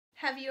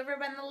Have you ever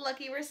been the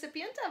lucky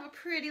recipient of a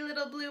pretty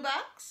little blue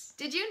box?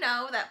 Did you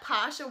know that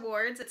Posh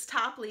awards its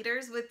top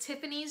leaders with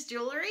Tiffany's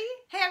jewelry?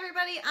 Hey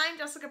everybody, I'm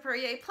Jessica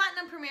Perrier,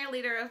 Platinum Premier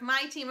Leader of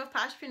my team of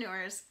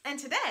Poshpreneurs, and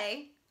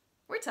today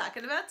we're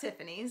talking about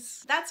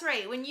Tiffany's. That's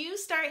right, when you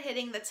start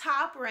hitting the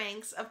top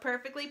ranks of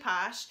Perfectly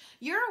Posh,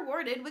 you're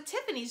awarded with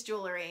Tiffany's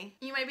jewelry.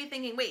 You might be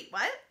thinking, wait,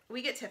 what?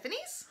 We get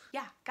Tiffany's?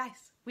 Yeah,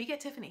 guys, we get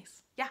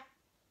Tiffany's. Yeah,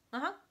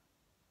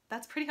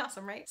 That's pretty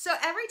awesome, right? So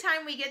every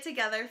time we get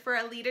together for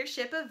a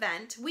leadership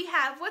event, we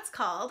have what's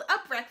called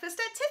a breakfast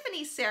at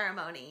Tiffany's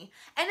ceremony.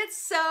 And it's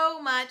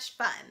so much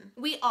fun.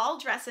 We all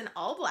dress in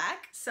all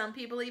black. Some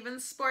people even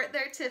sport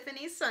their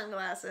Tiffany's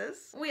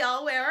sunglasses. We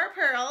all wear our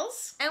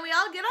pearls. And we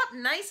all get up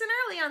nice and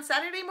early on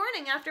Saturday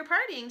morning after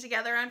partying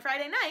together on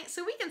Friday night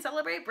so we can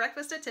celebrate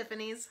breakfast at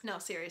Tiffany's. No,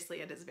 seriously,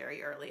 it is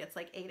very early. It's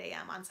like 8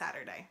 a.m. on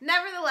Saturday.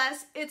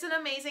 Nevertheless, it's an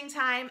amazing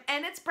time,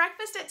 and it's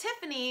breakfast at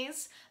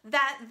Tiffany's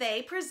that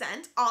they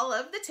present all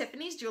of the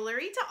Tiffany's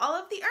jewelry to all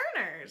of the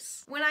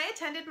earners. When I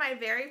attended my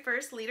very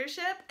first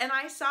leadership and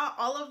I saw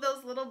all of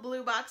those little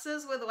blue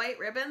boxes with white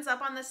ribbons up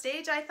on the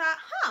stage, I thought,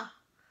 I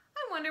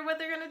wonder what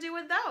they're gonna do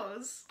with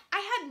those.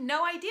 I had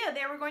no idea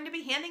they were going to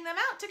be handing them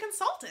out to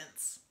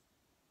consultants.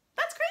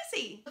 That's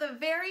crazy. The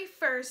very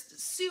first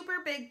super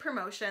big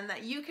promotion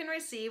that you can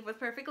receive with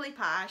Perfectly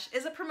Posh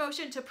is a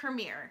promotion to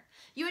Premier.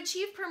 You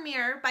achieve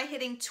Premier by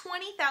hitting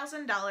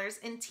 $20,000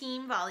 in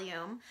team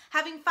volume,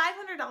 having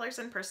 $500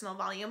 in personal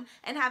volume,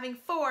 and having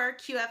 4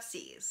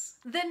 QFCs.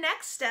 The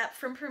next step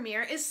from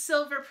Premier is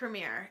Silver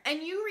Premier,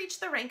 and you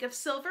reach the rank of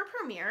Silver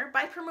Premier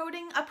by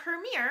promoting a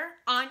Premier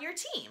on your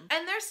team.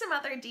 And there's some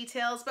other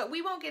details, but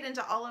we won't get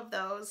into all of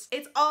those.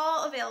 It's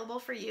all available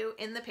for you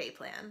in the pay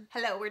plan.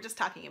 Hello, we're just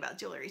talking about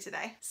jewelry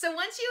today. So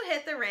once you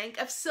hit the rank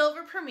of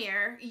Silver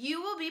Premier,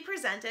 you will be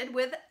presented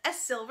with a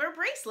silver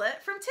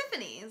bracelet from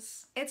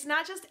Tiffany's. It's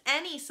not just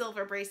any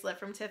silver bracelet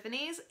from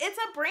Tiffany's, it's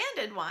a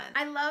branded one.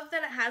 I love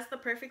that it has the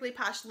Perfectly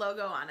Posh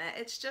logo on it.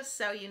 It's just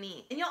so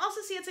unique. And you'll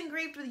also see it's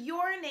engraved with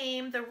your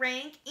name, the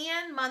rank,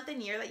 and month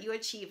and year that you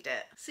achieved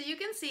it. So you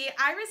can see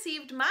I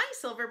received my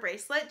silver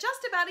bracelet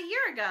just about a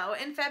year ago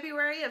in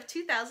February of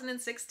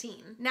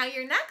 2016. Now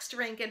your next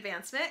rank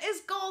advancement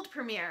is Gold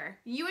Premier.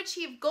 You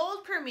achieve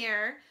Gold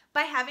Premier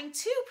by having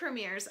 2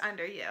 premiers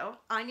under you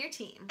on your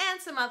team.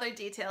 And some other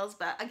details,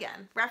 but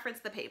again,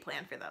 reference the pay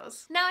plan for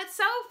those. Now it's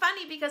so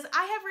funny because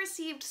I have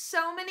received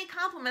so many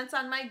compliments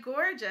on my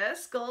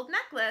gorgeous gold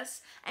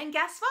necklace, and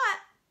guess what?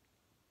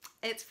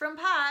 It's from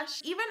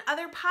Posh. Even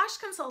other Posh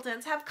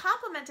consultants have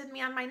complimented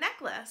me on my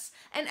necklace,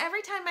 and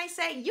every time I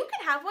say, you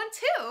can have one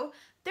too,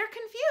 they're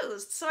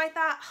confused. So I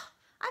thought,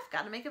 I've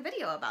got to make a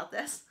video about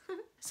this.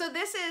 So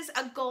this is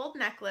a gold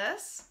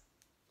necklace.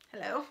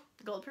 Hello,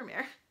 Gold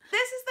Premier.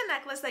 This is the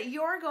necklace that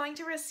you're going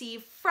to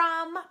receive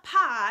from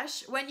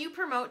Posh when you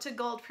promote to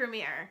Gold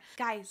Premier.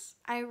 Guys,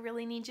 I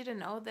really need you to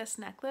know this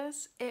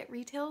necklace, it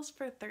retails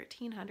for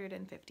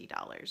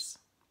 $1,350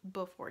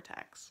 before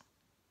tax.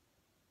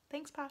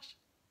 Thanks, Posh.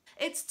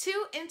 It's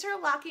 2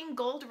 interlocking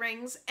gold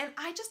rings, and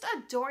I just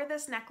adore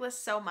this necklace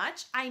so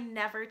much, I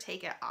never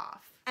take it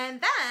off.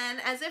 And then,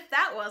 as if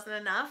that wasn't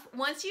enough,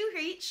 once you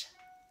reach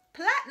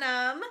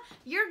Platinum,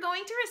 you're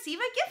going to receive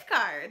a gift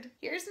card.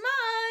 Here's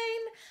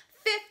mine.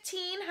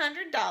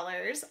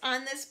 $1,500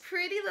 on this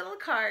pretty little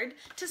card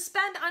to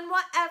spend on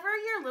whatever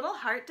your little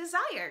heart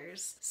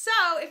desires. So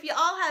if you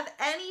all have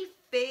any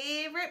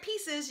favorite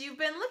pieces you've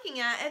been looking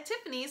at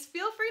Tiffany's,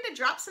 feel free to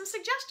drop some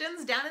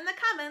suggestions down in the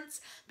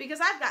comments because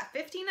I've got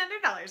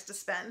 $1,500 to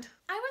spend.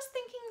 I was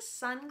thinking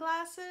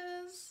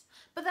sunglasses,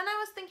 but then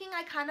I was thinking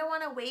I kind of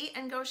want to wait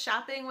and go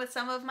shopping with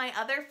some of my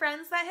other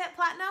friends that hit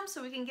platinum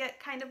so we can get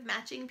kind of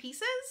matching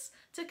pieces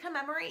to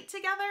commemorate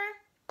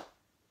together.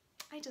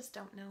 I just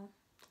don't know.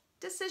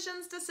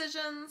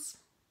 Decisions.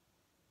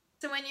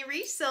 So when you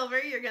reach silver,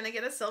 you're gonna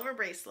get a silver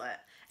bracelet.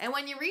 And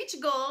when you reach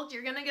gold,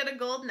 you're gonna get a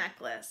gold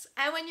necklace.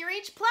 And when you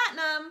reach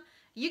platinum,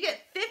 you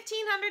get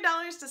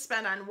 $1,500 to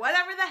spend on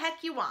whatever the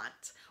heck you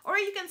want. Or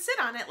you can sit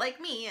on it like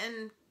me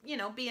and, you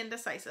know, be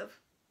indecisive.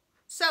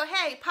 So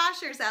hey,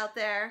 Poshers out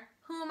there,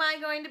 who am I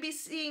going to be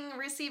seeing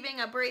receiving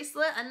a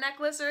bracelet, a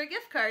necklace, or a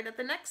gift card at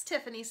the next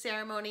Tiffany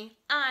ceremony?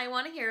 I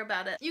want to hear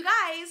about it. You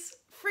guys,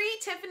 free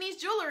Tiffany's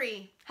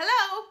jewelry.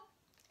 Hello?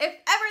 If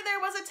ever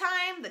there was a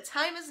time, the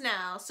time is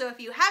now. So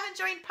if you haven't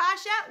joined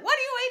Posh yet, what are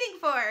you waiting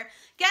for?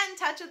 Get in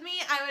touch with me.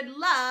 I would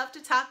love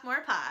to talk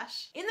more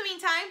Posh. In the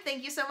meantime,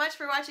 thank you so much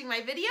for watching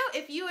my video.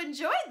 If you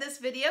enjoyed this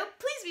video,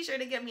 please be sure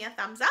to give me a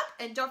thumbs up,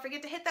 and don't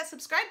forget to hit that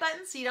subscribe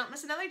button so you don't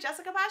miss another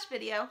Jessica Posh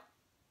video.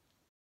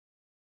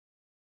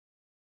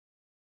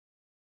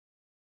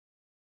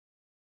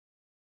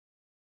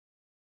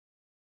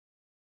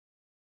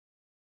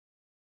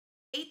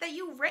 That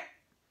you